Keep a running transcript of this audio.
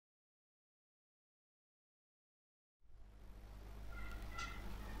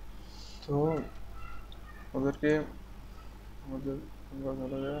তো ওদেরকে আমাদের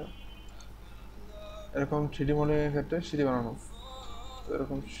এরকম 3D মডেলিংয়ের ক্ষেত্রে সিঁড়ি বানানো। তো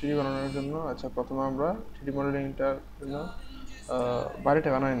এরকম সিঁড়ি বানানোর জন্য আচ্ছা প্রথমে আমরা 3D মডেলিংটার জন্য বাড়িটা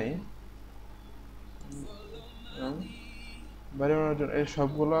বানাই নিই। বাড়ি বানানোর জন্য এই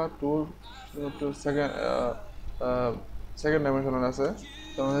সবগুলা টুল সেকেন্ড সেকেন্ড ডাইমেনশনাল আছে।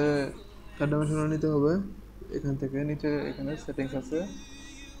 তো আমাদের থার্ড ডাইমেনশনাল নিতে হবে। এখান থেকে নিচে এখানে সেটিংস আছে,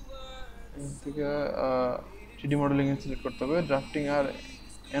 এখান থেকে 3D মডেলিং সিলেক্ট করতে হবে। ড্রাফটিং আর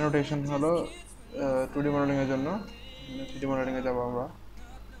অ্যানোটেশন হলো 2D মডেলিংয়ের জন্য। 3D মডেলিংয়ে যাবো আমরা।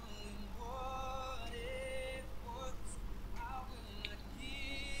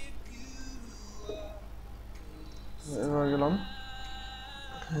 এবার গেলাম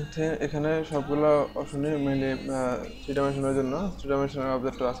এখানে সবগুলো অপশনই মেনলি 3 ডাইমেনশনের জন্য। 3 ডাইমেনশনাল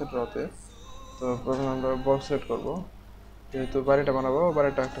অবজেক্ট আছে ড্রতে। তো প্রথমে আমরা বক্স সিলেক্ট করবো, যেহেতু বাড়িটা বানাবো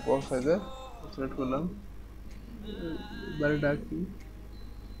বাড়িটা একটা বক্স সাইজে সিলেক্ট করলাম। বাড়িটা কি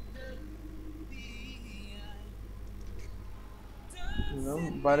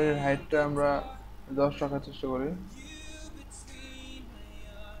বাড়ির হাইটটা আমরা 10 রাখার চেষ্টা করি।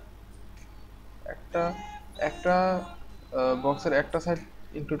 একটা একটা বক্সের একটা সাইড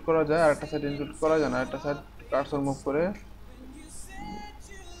ইনক্লুড করা যায় আর একটা সাইড ইনক্লুড করা যায় না। একটা সাইড কার্সর মুভ করে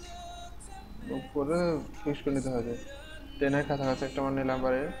ফিক্স করে নিতে হয়। 10-এর কাছাকাছি একটা মান নিলাম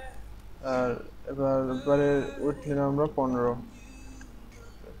বাড়ির। আর এবার বাড়ির উইথ নিলাম আমরা 15,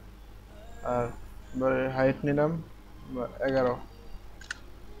 আর বাড়ির হাইট নিলাম 11।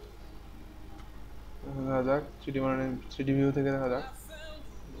 দেখা যাক 3D ভিউ থেকে দেখা যাক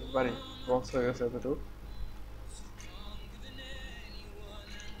বাড়ি বক্স হয়ে গেছে এতটুকু।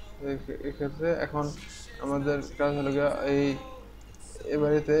 এক্ষেত্রে এখন আমাদের কাজ হলো গিয়ে এই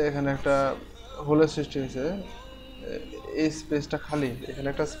বাড়িতে এখানে একটা হোলের সৃষ্টি হয়েছে। এই স্পেসটা খালি, এখানে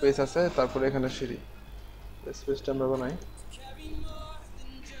একটা স্পেস আছে, তারপরে এখানে সিঁড়ি। স্পেসটা আমরা বানাই।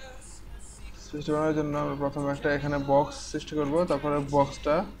 সৃষ্টি বানানোর জন্য আমরা প্রথমে একটা এখানে বক্স সৃষ্টি করব, তারপরে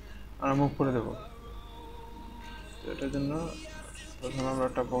বক্সটা আমরা মুভ করে দেব। এটার জন্য প্রথমে আমরা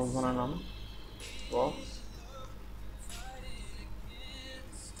একটা বক্স বানালাম। বক্স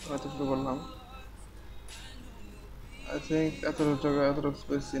এত শুরু করলাম। আই থিঙ্ক এতটুকু জায়গা এতটুকু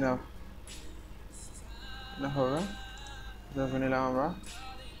স্পেস ইনাফ হবে। দেখে নিলাম আমরা।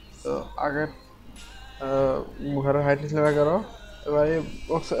 তো আগের ঘরের হাইট নিয়েছিলাম 11। এবার এই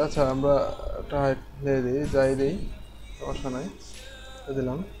বক্স আচ্ছা আমরা একটা হাইট দিয়ে দিই, যাই দিই, সমস্যা নাই,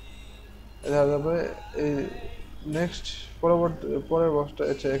 দিলাম। দেখা যাবে এই নেক্সট পরের বক্সটা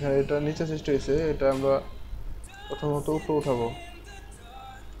আচ্ছা এখানে এটা নিচে সৃষ্টি হয়েছে, এটা আমরা প্রথমত উপরে উঠাবো।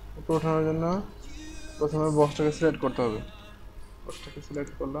 উপরে ওঠানোর জন্য প্রথমে বক্সটাকে সিলেক্ট করতে হবে। বক্সটাকে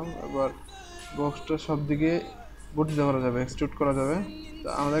সিলেক্ট করলাম। এবার বক্সটা সব দিকে বর্ধিত করা যাবে, এক্সট্রুড করা যাবে। তো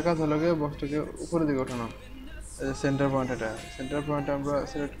আমাদের কাজ হলো গিয়ে বক্সটাকে উপরের দিকে ওঠানো। সেন্টার পয়েন্ট, এটা সেন্টার পয়েন্টে আমরা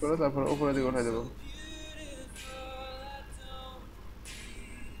সিলেক্ট করে তারপর উপরের দিকে উঠাই দেবো।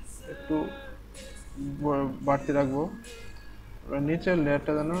 একটু বাড়তি রাখবো, নিচের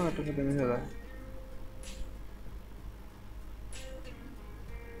লেয়ারটা যেন একটু সাথে মিশে যায়।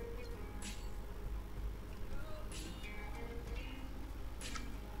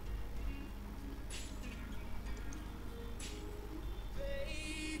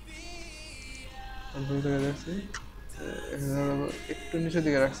 দেখছি একটু নিচের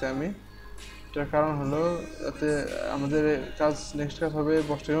দিকে রাখছি আমি। এটার কারণ হলো যাতে আমাদের নেক্সট কাজ হবে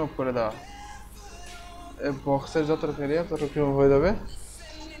বক্সটাকে মুভ করে দেওয়া। এই বক্সের যতটুকু এরিয়া ততটুকু হয়ে যাবে।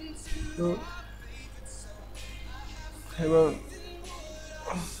 তো এবার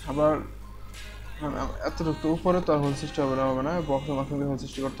আবার এতটুকু তো উপরে তো আর হোল সৃষ্টি হবে না, বক্সের মাঝখানে হোল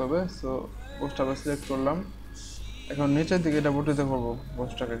সৃষ্টি করতে হবে। সো বক্সটা আবার সিলেক্ট করলাম। এখন নিচের দিকে এটা বর্ধিত করবো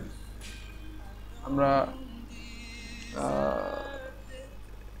বক্সটাকে। আমরা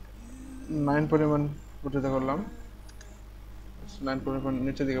 9 পরিমাণ বর্ধিত করলাম। 9 পরিমাণ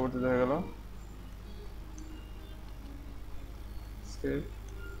নিচের দিকে বর্ধিত হয়ে গেল।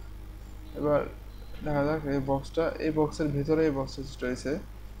 এবার দেখা যাক এই বক্সের ভিতরে এই বক্সটা সৃষ্টি হয়েছে।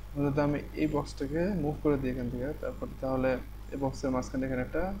 যদি আমি এই বক্সটাকে মুভ করে দিই এখান থেকে, তারপর তাহলে এই বক্সের মাঝখানে এখানে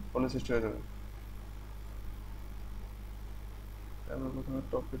একটা হোল সৃষ্টি হয়ে যাবে। আমরা প্রথমে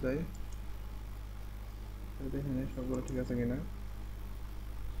টপে যাই, দেখে নিই সবগুলো ঠিক আছে কিনা।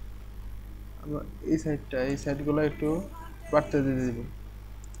 আমরা এই সাইডগুলো একটু বাড়তে দিয়ে দিব,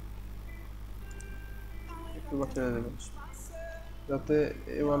 যাতে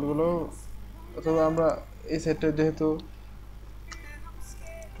এই ওয়ালগুলো, অথবা আমরা এই সাইডটা যেহেতু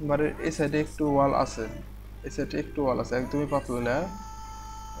বাড়ির এই সাইডে একটু ওয়াল আছে, একদমই পাতলা লেয়ার।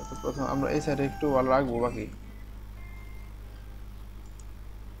 তো প্রথম আমরা এই সাইডে একটু ওয়াল রাখবো। বাকি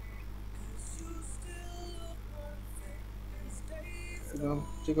একদম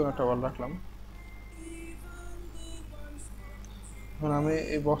চিকন একটা ওয়াল রাখলাম। এখন আমি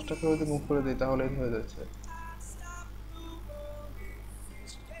এই বক্সটাকে যদি মুভ করে দিই তাহলে এটা হয়ে যাচ্ছে।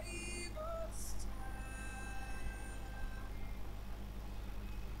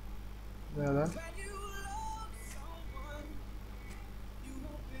 দেখা যাক।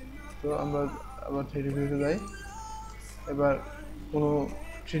 তো আমরা আবার 3D ভিউতে যাই। এবার কোনো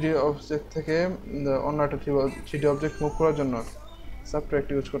 3D অবজেক্ট থেকে অন্য একটা 3D অবজেক্ট মুভ করার জন্য সাবট্রাক্ট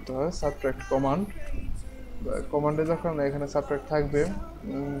ইউজ করতে হয়। সাবট্রাক্ট কমান্ডে যখন এখানে সাবট্রাক্ট থাকবে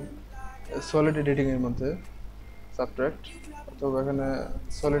সলিড এডিটিংয়ের মধ্যে সাবট্রাক্ট, অথবা এখানে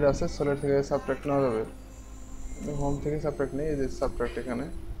সলিড আছে, সলিড থেকে সাবট্রাক্ট নেওয়া যাবে। হোম থেকে সাবট্রাক্ট নেই, এই যে সাবট্রাক্ট, এখানে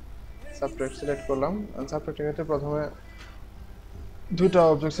সাবট্রাক্ট সিলেক্ট করলাম। সাবট্রাক্টের ক্ষেত্রে প্রথমে দুইটা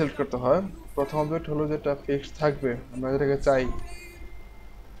অবজেক্ট সিলেক্ট করতে হয়। প্রথম অবজেক্ট হলো যেটা ফিক্সড থাকবে, আমরা যেটাকে চাই,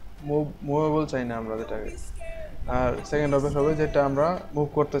 মুভেবল চাই না আমরা যেটাকে। আর সেকেন্ড অবজেক্ট হবে যেটা আমরা মুভ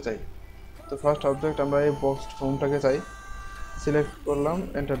করতে চাই। তো ফার্স্ট অবজেক্ট আমরা এই বক্স ফর্মটাকে চাই, সিলেক্ট করলাম,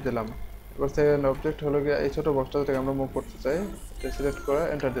 এন্টার দিলাম। এবার সেকেন্ড অবজেক্ট হলো গিয়ে এই ছোটো বক্সটা যেটাকে আমরা মুভ করতে চাই, এটা সিলেক্ট করে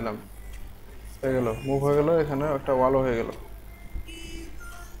এন্টার দিলাম, হয়ে গেল, মুভ হয়ে গেল, এখানে একটা ওয়ালও হয়ে গেল।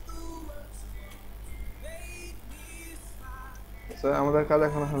 আমাদের কাজ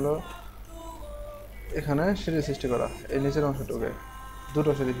এখন হলো এখানে সিঁড়ি সৃষ্টি করা, এই নিচের অংশটুকে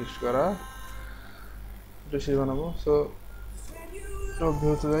দুটো সিঁড়ি সৃষ্টি করা, দুটো সিঁড়ি বানাবো। সো টপ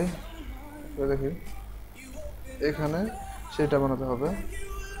ভিউতে যাই, দেখি এখানে সিঁড়িটা বানাতে হবে।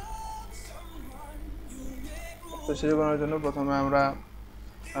 তো সিঁড়ি বানানোর জন্য প্রথমে আমরা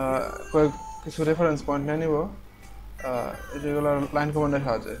কিছু রেফারেন্স পয়েন্ট নিয়ে নিব, যেগুলো লাইন কমান্ডের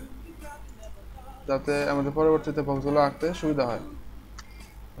সাহায্যে, যাতে আমাদের পরবর্তীতে বক্সগুলো আঁকতে সুবিধা হয়।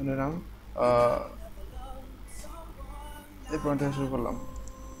 নিলাম, এই পয়েন্ট থেকে শুরু করলাম।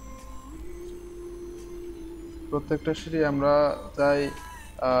 প্রত্যেকটা সিঁড়ি আমরা চাই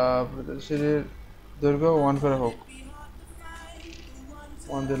সিঁড়ির দৈর্ঘ্য 1 করে হোক,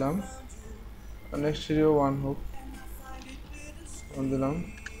 1 দিলাম। নেক্সট সিঁড়িও 1 হোক, 1 দিলাম,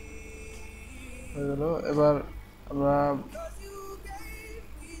 হয়ে গেল। এবার আমরা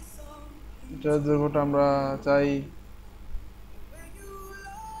এটার দৈর্ঘ্যটা আমরা চাই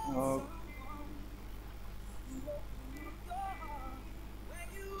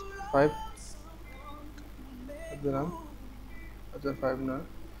 5 দিলাম। আচ্ছা 5 না,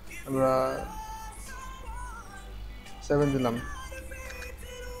 আমরা 7 দিলাম,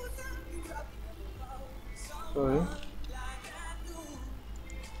 সরি।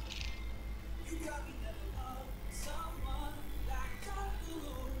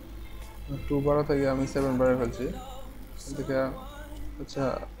 2 বাড়াতে গিয়ে আমি 7 বাড়িয়ে ফেলছি এদিকে। আচ্ছা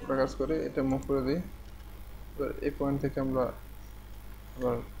একটা কাজ করি, এটা মুভ করে দিই। এবার এই পয়েন্ট থেকে আমরা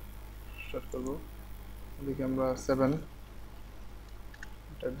আবার স্টার্ট করবো। এদিকে আমরা 7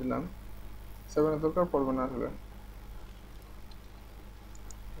 এটা দিলাম, 7 এর দরকার পড়বে না আসলে,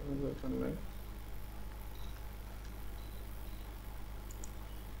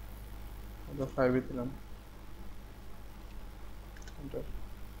 আমরা 5 দিলাম,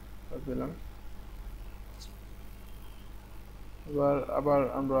 দিলাম। এবার আবার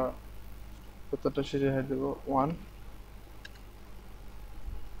আমরা প্রত্যেকটা সিঁড়ি হাইট দেবো 1,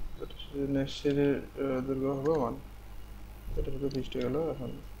 নেক্সট সিঁড়ির দৈর্ঘ্য হবে 1, এটা শুধু ফিক্সড হয়ে গেল।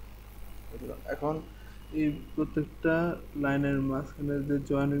 এখন এই প্রত্যেকটা লাইনের মাঝখানে যে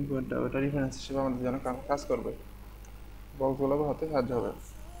জয়েনিং পয়েন্টটা, ওটা রেফারেন্স হিসেবে আমাদের যেন কাজ করবে, বক্সগুলো হতে সাহায্য হবে।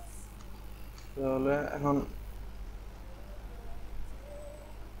 তাহলে এখন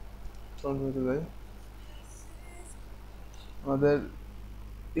হতে যাই, আমাদের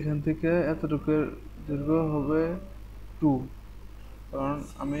এখান থেকে এতটুকুর দৈর্ঘ্য হবে 2, কারণ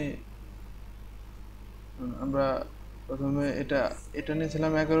আমরা প্রথমে এটা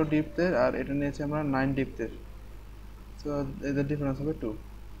নিয়েছিলাম 11 ডিপথের, আর এটা নিয়েছি আমরা 9 ডিপথের, তো এদের ডিফারেন্স হবে 2।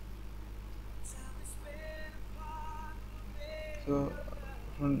 তো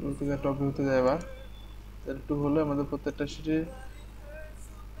টপ ভিউতে যাই এবার, 2 হলে আমাদের প্রত্যেকটা সিঁড়ির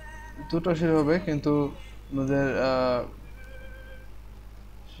দুটো সিঁড়ি হবে, কিন্তু আমাদের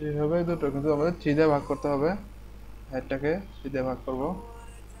সিঁড়ি হবে দুটো, কিন্তু আমাদের 3 দিয়ে ভাগ করতে হবে। হাইটটাকে 3 দিয়ে ভাগ করবো,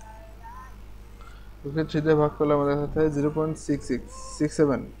 3 দিয়ে ভাগ করলে আমাদের কাছে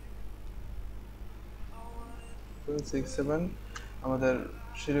 0.67 আমাদের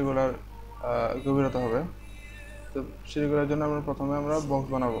সিঁড়িগুলার গভীরতা হবে। তো সিঁড়িগুলোর জন্য আমরা প্রথমে বক্স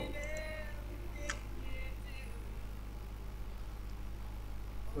বানাবো।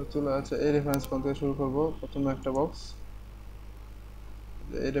 চলে আছে, এই রেফারেন্স পয়েন্ট থেকে শুরু করবো। প্রথমে একটা বক্স,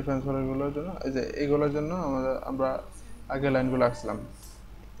 এই রেফারেন্স পয়েন্টগুলোর জন্য, এই যে এইগুলোর জন্য আমরা আগে লাইনগুলো আঁকছিলাম,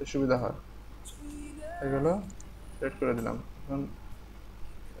 তো সুবিধা হয়। এগুলো সেট করে দিলাম। এখন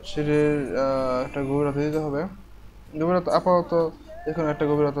সিঁড়ির একটা গভীরতা দিতে হবে। গভীরতা আপাতত এখন একটা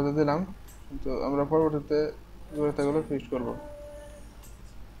গভীরতা দিলাম, কিন্তু আমরা পরবর্তীতে গভীরতাগুলো ফিক্সড করব।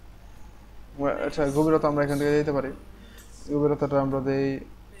 আচ্ছা, গভীরতা আমরা এখান থেকে দিতে পারি। গভীরতাটা আমরা দিই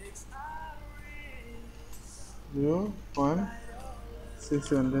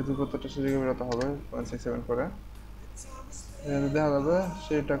 0.67, যেহেতু প্রত্যেকটা সিঁড়ি গভীরতা হবে 0.67 করে। এখানে দেখা যাবে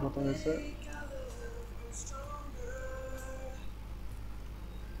সিঁড়িটা কত হয়েছে।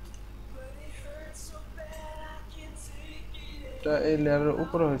 এটা এই লেয়ারের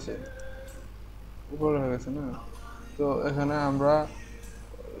উপরে হয়েছে, উপরে হয়ে গেছে না। তো এখানে আমরা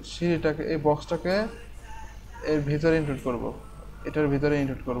সিঁড়িটাকে, এই বক্সটাকে এর ভিতরে ইনক্লুড করব, এটার ভিতরে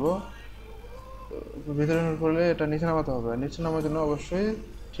ইনক্লুড করব। তো ভিতরে ইনক্লুড করলে এটা নিচে নামাতে হবে। নিচে নামার জন্য অবশ্যই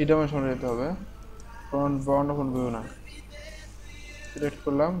 3 ডাইমেনশনে যেতে হবে, ফ্রন্ট বাউন্ড কোন ভিউ না। সিলেক্ট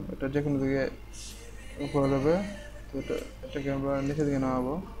করলাম, এটা যে কোনো দিকে উপরে যাবে। তো এটাকে আমরা নিচের দিকে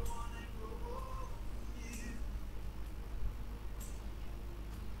নামাবো।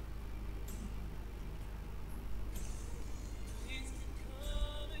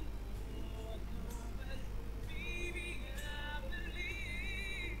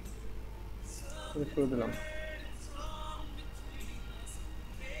 সিলেক্ট করে দিলাম।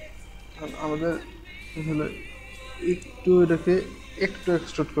 আমাদের আসলে একটু এটাকে একটু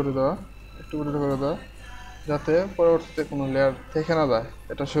এক্সট্রুড করে দেওয়া, একটু বড় করে দেওয়া, যাতে পরবর্তীতে কোনো লেয়ার থেকে না যায়,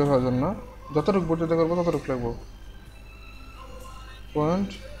 এটা শিওর হওয়ার জন্য যতটুকু বর্ধিত করবো ততটুকু লাগবো।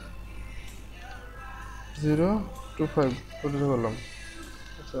 0.025 বর্ধিত করলাম।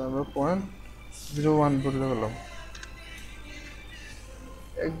 আচ্ছা, আমরা 0.01 বর্ধিত করলাম।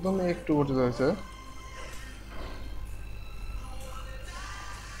 একদমই একটু বর্ধিত হয়েছে।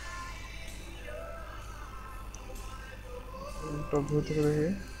 টপ ভিউ থেকে দেখি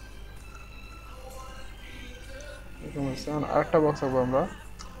এরকম হচ্ছে। এখন আরেকটা বক্স আঁকবো আমরা।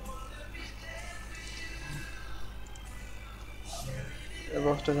 এই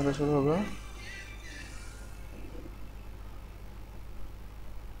বক্সটা এখান থেকে শুরু হবে।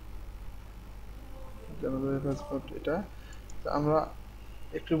 এটা আমরা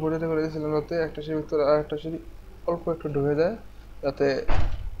একটু বর্ধিত করে দিয়েছিলাম যাতে একটা সিঁড়ি ভিতরে আর একটা সিঁড়ি অল্প একটু ঢুকে যায়, যাতে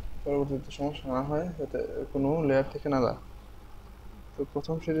পরবর্তীতে সমস্যা না হয়, যাতে কোনো লেয়ার থেকে না যায়। তো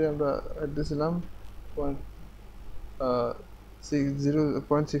প্রথম সিঁড়ি আমরা দিয়েছিলাম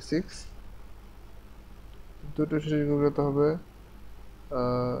 0.66। দুটো সিঁড়ি গভীরতা হবে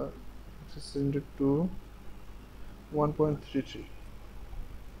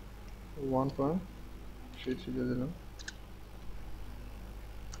 1.33 দিয়ে দিলাম।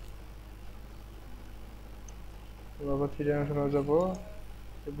 আবার 3 ডাইমেনশনে যাবো।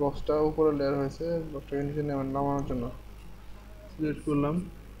 এই বক্সটা উপরে লেয়ার হয়েছে, বক্সটাকে নিচে নামানোর জন্য সিলেক্ট করলাম।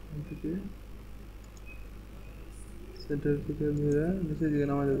 থেকে সেন্টার থেকে ধরে নিচে দিকে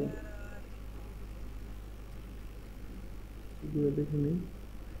নামা যাবে। দেখে নিই।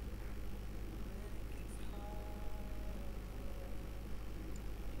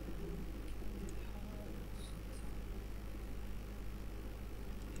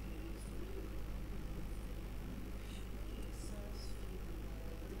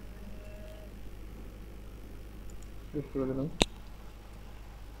 করে দিলাম।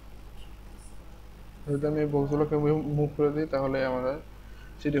 যদি আমি বক্সগুলোকে মুভ করে দিই তাহলে আমাদের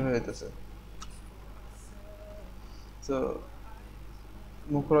সিটি হয়ে যেতেছে। তো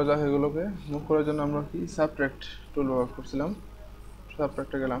মুভ করা যাক এগুলোকে। মুভ করার জন্য আমরা কি সাবট্রাক্ট টুল ব্যবহার করছিলাম।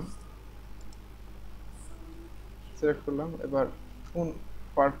 সাবট্রাক্টে গেলাম, সিলেক্ট করলাম। এবার কোন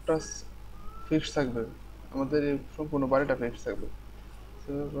পার্টটা ফিক্স থাকবে, আমাদের এই সম্পূর্ণ বাড়িটা ফিক্স থাকবে।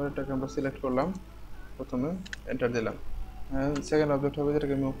 তো বাড়িটাকে আমরা সিলেক্ট করলাম, প্রথমে এন্টার দিলাম। সেকেন্ড অবজেক্ট হবে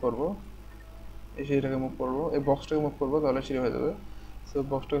যেটাকে মুভ করবো, এই সিঁড়িটাকে মুভ করবো, এই বক্সটাকে মুভ করবো, তাহলে সিঁড়ি হয়ে যাবে। সো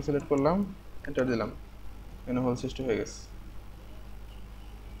বক্সটাকে সিলেক্ট করলাম, এন্টার দিলাম, এখানে হোল সৃষ্টি হয়ে গেছে।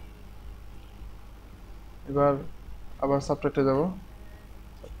 এবার আবার সাবট্রাক্টে যাব।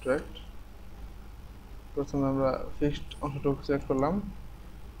 সাবট্রাক্ট, প্রথমে আমরা ফিক্সড অংশটুকু সিলেক্ট করলাম,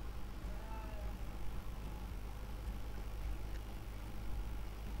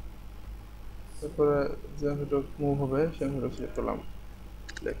 তারপরে যে অংশটুকু মুভ হবে সেই অংশটুকু সিলেক্ট করলাম,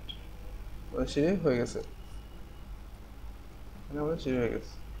 সিলেক্ট। সিঁড়ি হয়ে গেছে, এখানে আমাদের সিঁড়ি হয়ে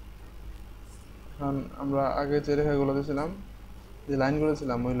গেছে। এখন আমরা আগে যে রেখাগুলো দিয়েছিলাম, যে লাইনগুলো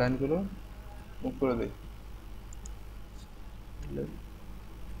ছিলাম, ওই লাইনগুলো মুভ করে দিই।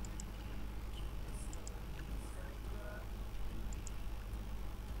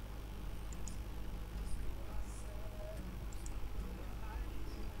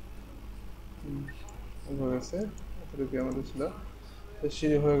 হয়ে গেছে, এতটুকু আমাদের ছিল।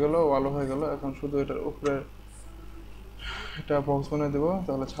 সিঁড়ি হয়ে গেল, ওয়ালও হয়ে গেল। এখন শুধু এটার উপরে এটা বক্স বানিয়ে দেবো,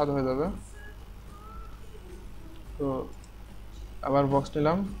 তাহলে ছাদ হয়ে যাবে। তো আবার বক্স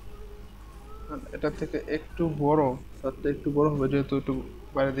নিলাম, এটার থেকে একটু বড়, ছাদটা একটু বড় হবে যেহেতু একটু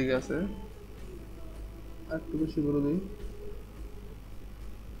বাইরের দিকে আছে, আর একটু বেশি বড় দিই।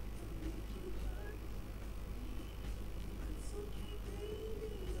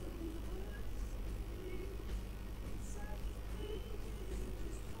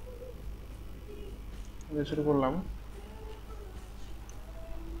 শুরু করলাম।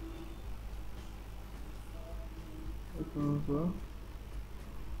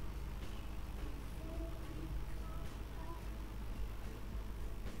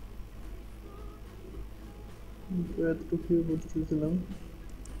 এতটুকু বলতেছিলাম,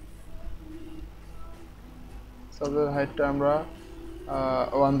 ছাদের হাইটটা আমরা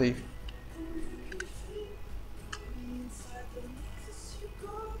 1 দিই।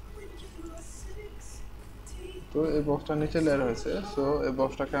 তো এই বক্সটা নিচে লেয়ার হয়েছে, সো এই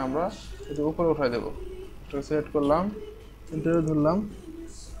বক্সটাকে আমরা একটু উপরে উঠাই দেবো। এটাকে সিলেক্ট করলাম, ইন্টারভিউ ধরলাম,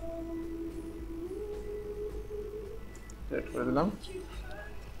 সিলেক্ট করে দিলাম।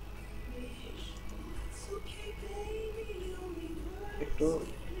 একটু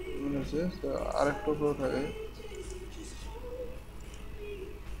হয়েছে, তো আর একটু উপরে উঠাই দিই।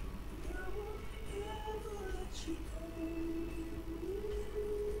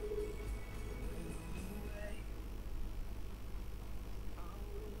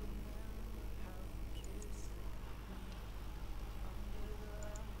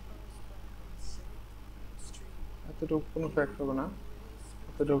 এতটুকু কোনো ফ্যাক্ট হবে না,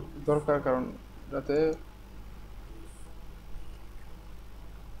 এতটুকু দরকার, কারণ যাতে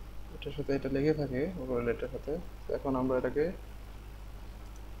এটার সাথে এটা লেগে থাকে মোবাইল এটার সাথে। এখন আমরা এটাকে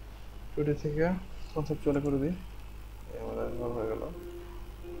 2D থেকে কনসেপচুয়ালি করে দিই। আমাদের ঘর হয়ে গেল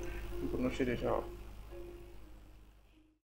সম্পূর্ণ সিঁড়ি সহ।